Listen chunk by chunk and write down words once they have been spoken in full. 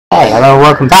hello,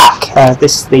 welcome back.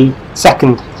 This is the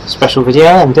second special video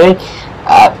I'm doing.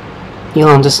 You'll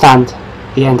understand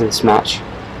the end of this match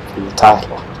from the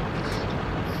title.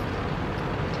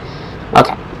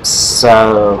 Okay,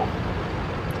 so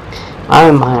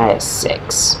I'm in my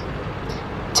IS6.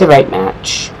 Tier 8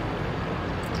 match.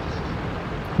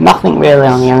 Nothing really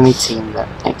on the only team that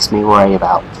makes me worry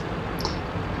about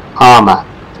armour.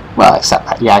 Well, except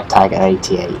that Yag tag at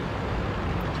 88.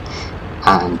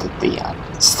 And the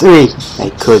 3, they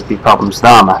could be problems with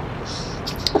armour,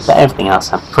 but everything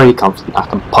else I'm pretty confident I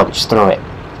can punch through it.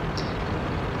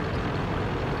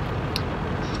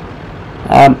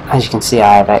 As you can see,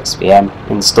 I have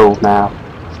XVM installed now,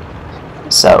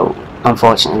 so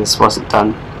unfortunately this wasn't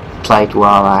played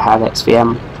while I had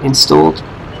XVM installed,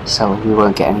 so we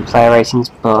won't get any player ratings,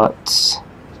 but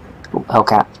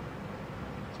Hellcat.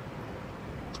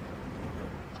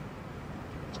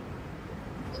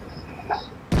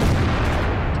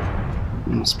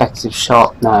 Speculative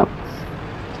shot, no.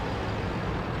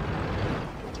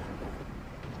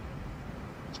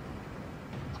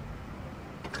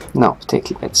 Not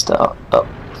particularly good start. Oh.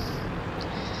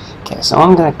 Okay, so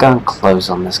I'm gonna go and close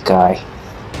on this guy.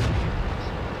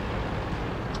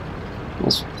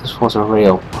 This was a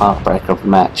real heartbreaker of a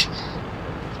match.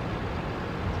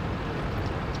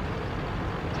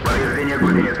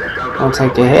 I'll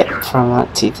take a hit from that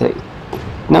T30.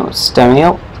 No, it's stony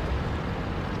out.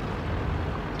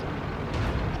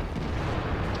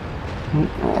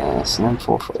 There's an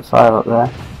M445 up there.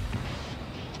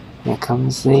 Here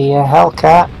comes the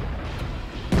Hellcat.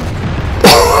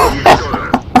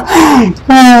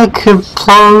 A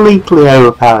completely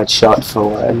overpowered shot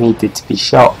for what I needed to be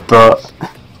shot, but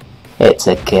it's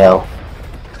a kill.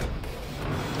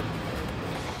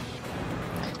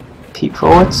 Peep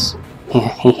forwards.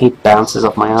 He bounces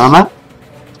off my armour.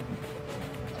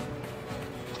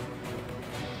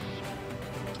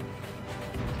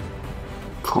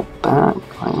 Pull back,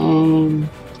 aim.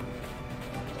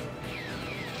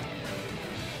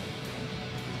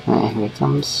 Right, here he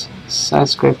comes. Side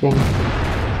scraping.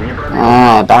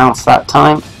 I bounced that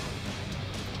time.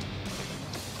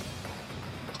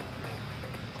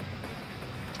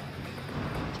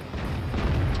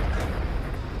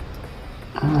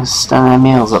 Stunning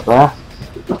meals up there.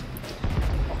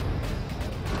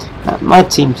 My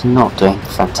team's not doing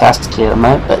fantastically at the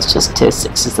moment, but it's just tier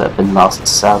 6s that have been lost,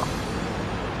 so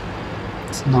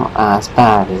it's not as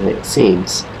bad as it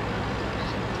seems.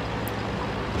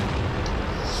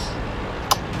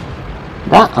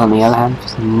 That, on the other hand,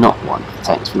 was not one of the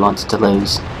tanks we wanted to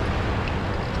lose.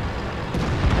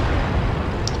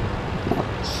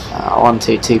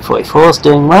 12244 is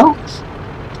doing well.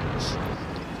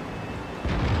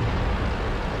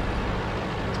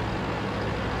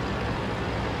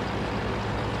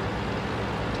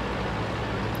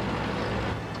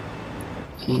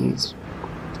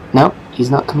 No, he's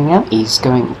not coming out, he's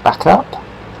going back up.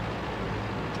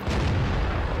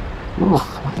 Oof,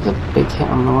 that was a big hit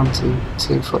on the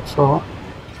 12244.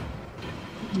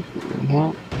 There we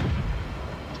go.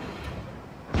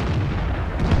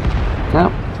 No,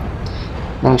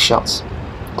 no shots.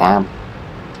 Damn.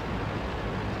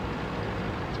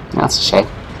 That's a shame.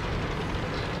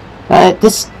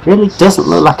 This really doesn't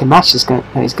look like a match that's going to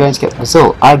get the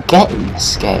result I get in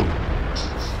this game.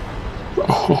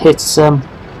 It's well,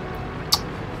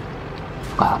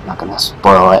 I'm not going to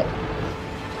spoil it,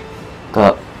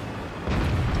 but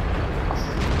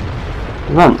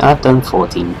I've done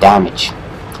 14 damage.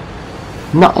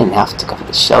 Not enough to cover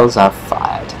the shells I've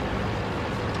fired.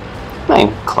 Not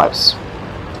even close.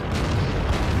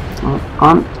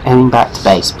 I'm heading back to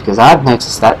base because I've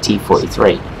noticed that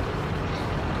T43.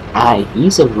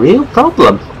 He's a real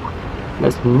problem.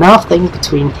 There's nothing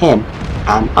between him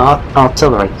and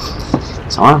artillery.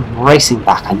 So I'm racing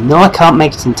back. I know I can't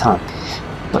make it in time,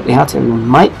 but the artillery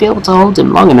might be able to hold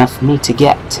him long enough for me to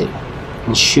get to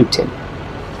and shoot him.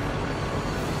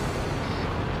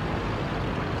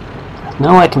 I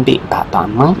know I can beat him back, but I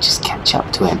might just catch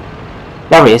up to him.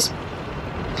 There he is.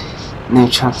 No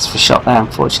chance for a shot there,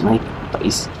 unfortunately, but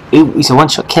he's a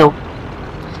one-shot kill.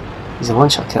 He's a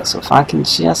one-shot kill, so if I can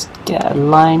just get a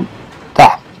line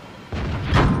there.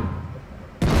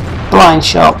 Blind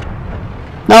shot.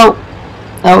 No!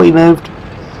 Oh, he moved.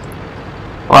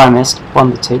 Or I missed.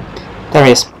 1 to 2. There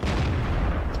he is.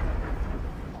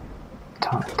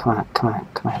 Come on, come on, come on,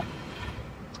 come on.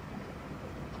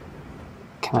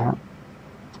 Come on.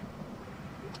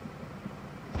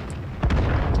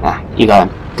 Ah, you got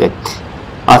him. Good.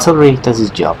 Artillery does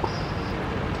his job.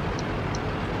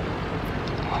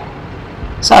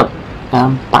 So,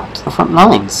 back to the front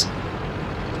lines.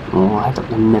 Oh, head up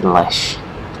the middle-ish.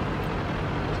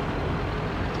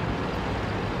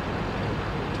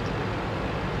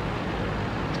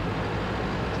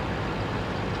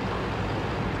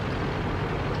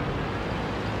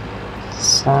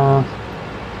 So,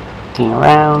 looking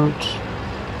around.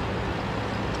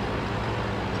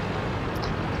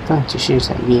 Going to shoot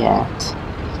it yet.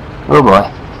 Oh boy.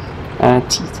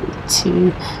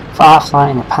 T-32, Firefly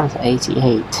and a Panther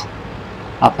 88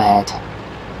 up ahead.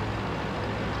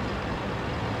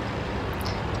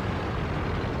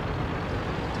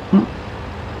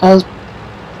 There's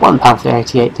one Panther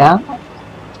 88 down.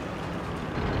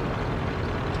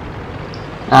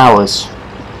 Ours.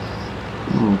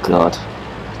 Oh god.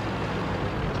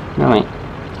 No wait.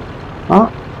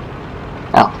 What?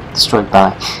 Oh, destroyed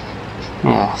by.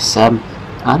 Yes, I'm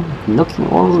looking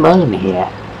all alone here.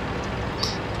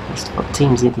 There's got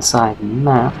teams either side of the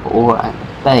map or at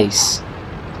the base.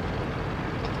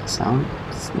 So,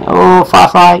 oh,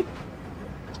 Firefly!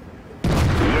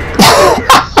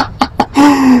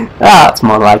 That's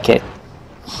more like it.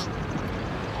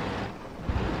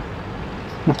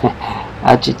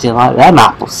 How'd you like them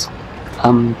apples?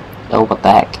 Oh, what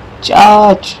the heck?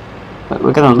 Charge! But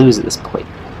we're gonna lose at this point.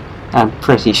 I'm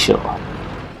pretty sure.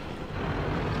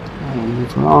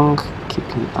 Move along,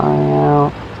 keeping an eye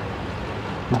out.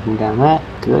 Nothing down there,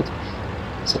 good.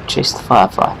 So chase the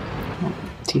Firefly.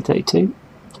 T-32.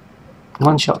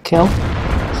 One shot kill.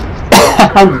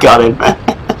 I got him!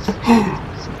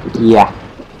 Yeah.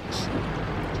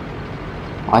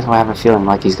 Why do I have a feeling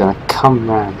like he's gonna come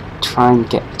round and try and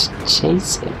get to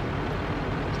chase him?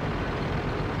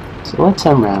 So I'll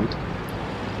turn round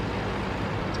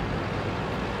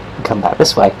and come back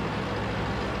this way.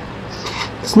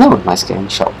 There's no one nice getting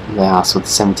shot in the arse with a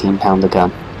 17-pounder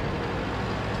gun.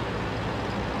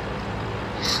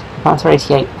 The Panther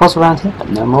 88 was around here, but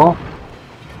no more.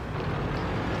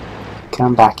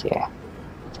 Come back here.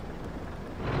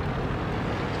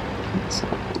 So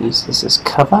use this as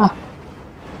cover.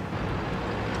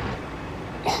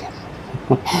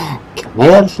 Come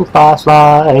here, little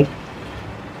Firefly.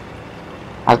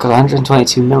 I've got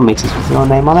 122mm with your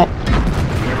name on it.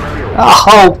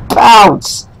 Oh,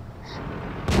 bounce!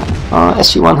 Oh,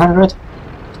 SU-100.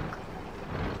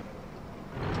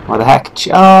 What the heck?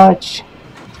 Charge!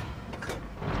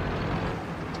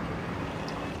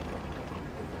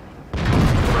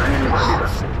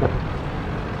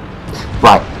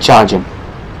 Right, charge him.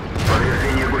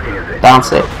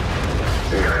 Bounce it.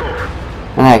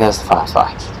 And there goes the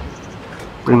Firefly.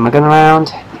 Bring my gun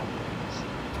around.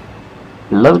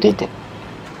 Loaded.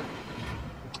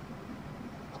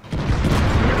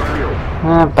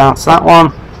 Bounce that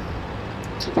one.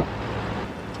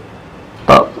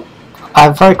 But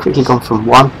I've very quickly gone from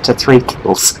 1 to 3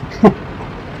 kills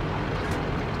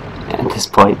at this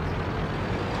point.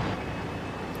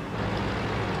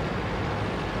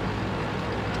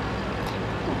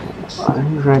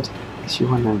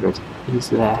 SU-100, he's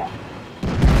there.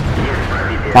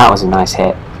 That was a nice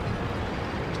hit.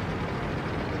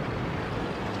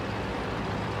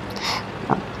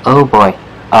 Oh boy.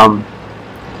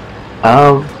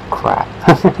 Oh crap.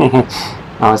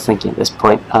 I was thinking at this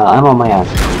point, I'm on my own.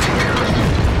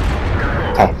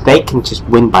 Okay, they can just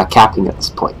win by capping at this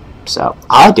point. So,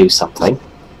 I do something.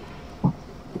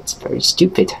 It's very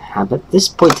stupid. And at this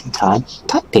point in time,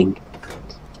 typing.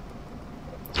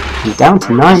 I'm down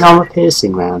to 9 armor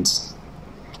piercing rounds.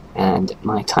 And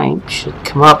my time should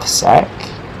come up a sec.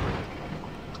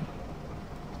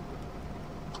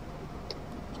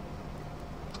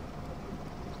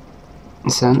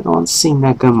 So no one's seen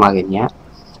their gun wagon yet.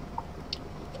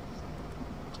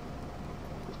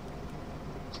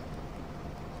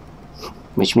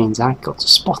 Which means I got a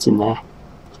spot in there,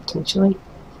 potentially.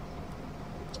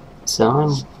 So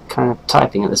I'm kind of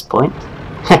typing at this point.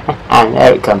 And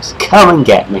there it comes. Come and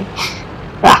get me.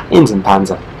 Ah, Inten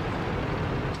Panzer.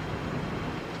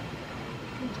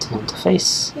 Turn to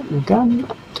face the gun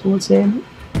towards him.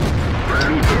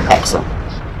 Excellent.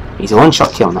 He's a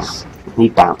one-shot kill now. He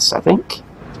bounced, I think.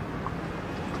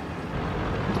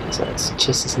 So let's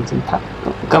chase this Inten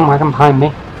Panzer. Gun wagon behind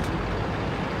me.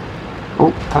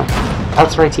 Oh,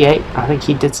 Panther 88. I think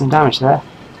he did some damage there.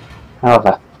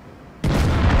 However,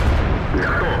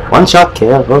 one-shot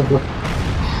kill.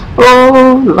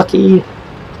 Oh, lucky.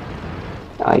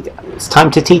 It's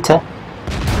time to teeter.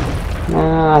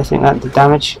 I think that did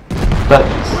damage. But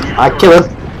I kill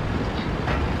him.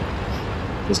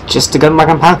 It's just a gun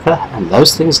wagon Panther, and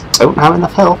those things don't have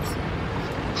enough health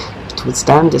to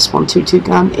withstand this 122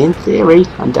 gun. In theory,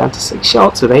 I'm down to 6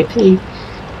 shots with AP.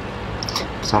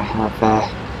 But I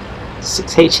have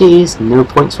 6 HEs, no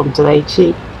points from to the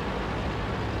HE.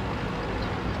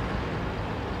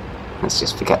 Let's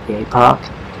just forget the A park.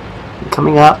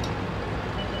 Coming up.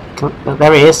 Oh,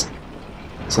 there he is.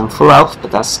 He's on full health,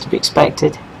 but that's to be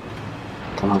expected.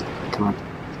 Come on, come on.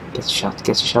 Get a shot,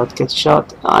 get a shot, get a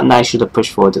shot. And I should have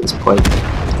pushed forward at this point.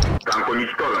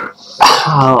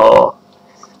 Oh,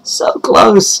 so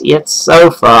close, yet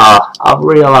so far. A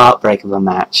real heartbreak of a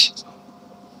match.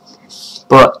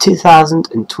 But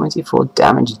 2024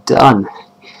 damage done.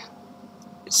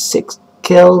 6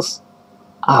 kills.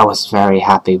 I was very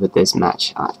happy with this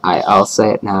match. I'll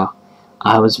say it now.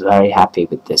 I was very happy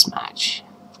with this match.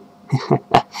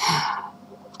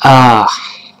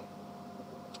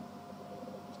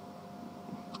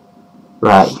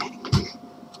 Right.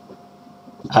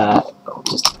 I'll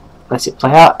just let it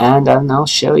play out, and I'll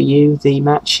show you the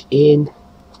match in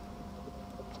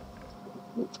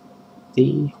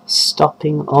the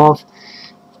stopping of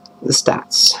the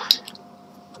stats.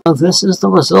 So this is the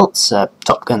results.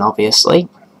 Top Gun, obviously,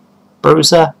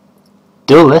 Bruiser,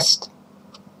 Duelist,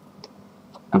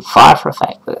 and Fire for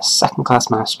Effect with a 2nd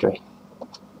class mastery.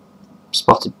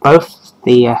 Spotted both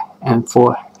the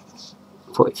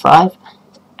M445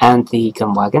 and the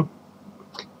gun wagon.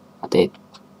 I did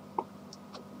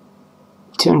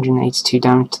 282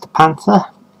 damage to the Panther,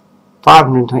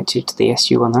 522 to the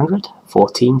SU-100,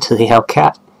 14 to the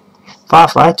Hellcat.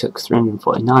 Firefly took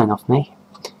 349 off me,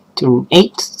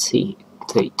 208 to the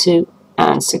 32,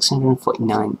 and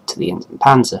 649 to the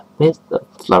Panzer, with a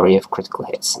flurry of critical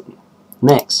hits in the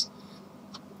mix.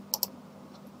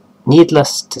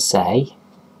 Needless to say,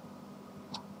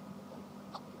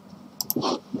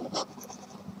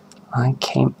 I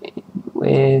came in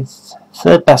with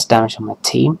 3rd best damage on my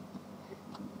team,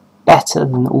 better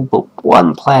than all but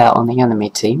one player on the enemy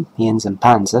team, the Inzen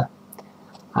Panzer.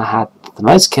 I had the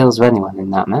most kills of anyone in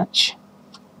that match.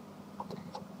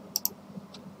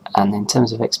 And in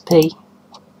terms of XP,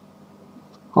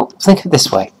 well, think of it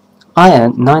this way. I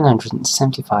earned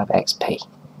 975 XP.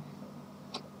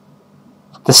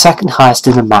 The 2nd highest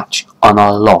in the match on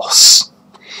a loss.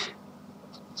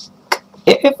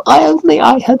 If I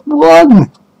had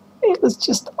won! It was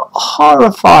just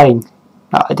horrifying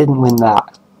that I didn't win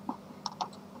that.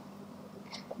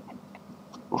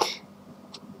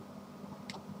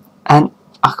 And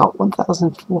I got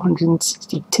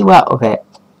 1,462 out of it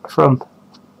from...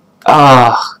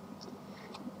 but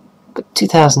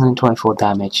 2024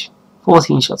 damage.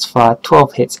 14 shots fired,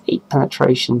 12 hits, 8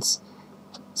 penetrations.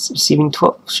 Receiving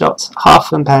 12 shots, half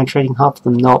of them penetrating, half of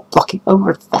them not. Blocking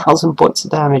over 1,000 points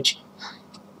of damage.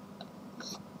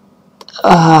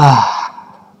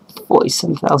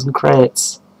 47,000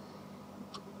 credits.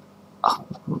 Oh,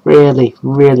 really,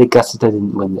 really gutted I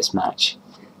didn't win this match.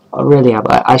 I really am.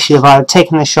 I should have either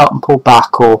taken the shot and pulled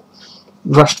back, or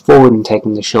rushed forward and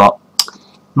taken the shot.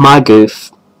 My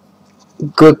goof.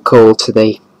 Good call to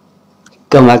the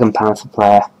Gunwagon Panther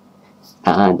player.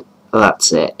 And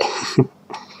that's it.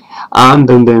 I'm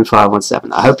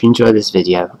BoomBoom517. I hope you enjoyed this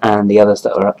video and the others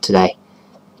that are up today.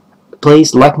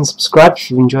 Please like and subscribe if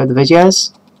you've enjoyed the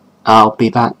videos. I'll be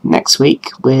back next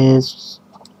week with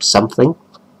something.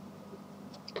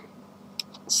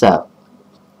 So,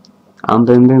 I'm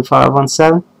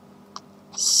BoomBoom517,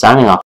 signing off.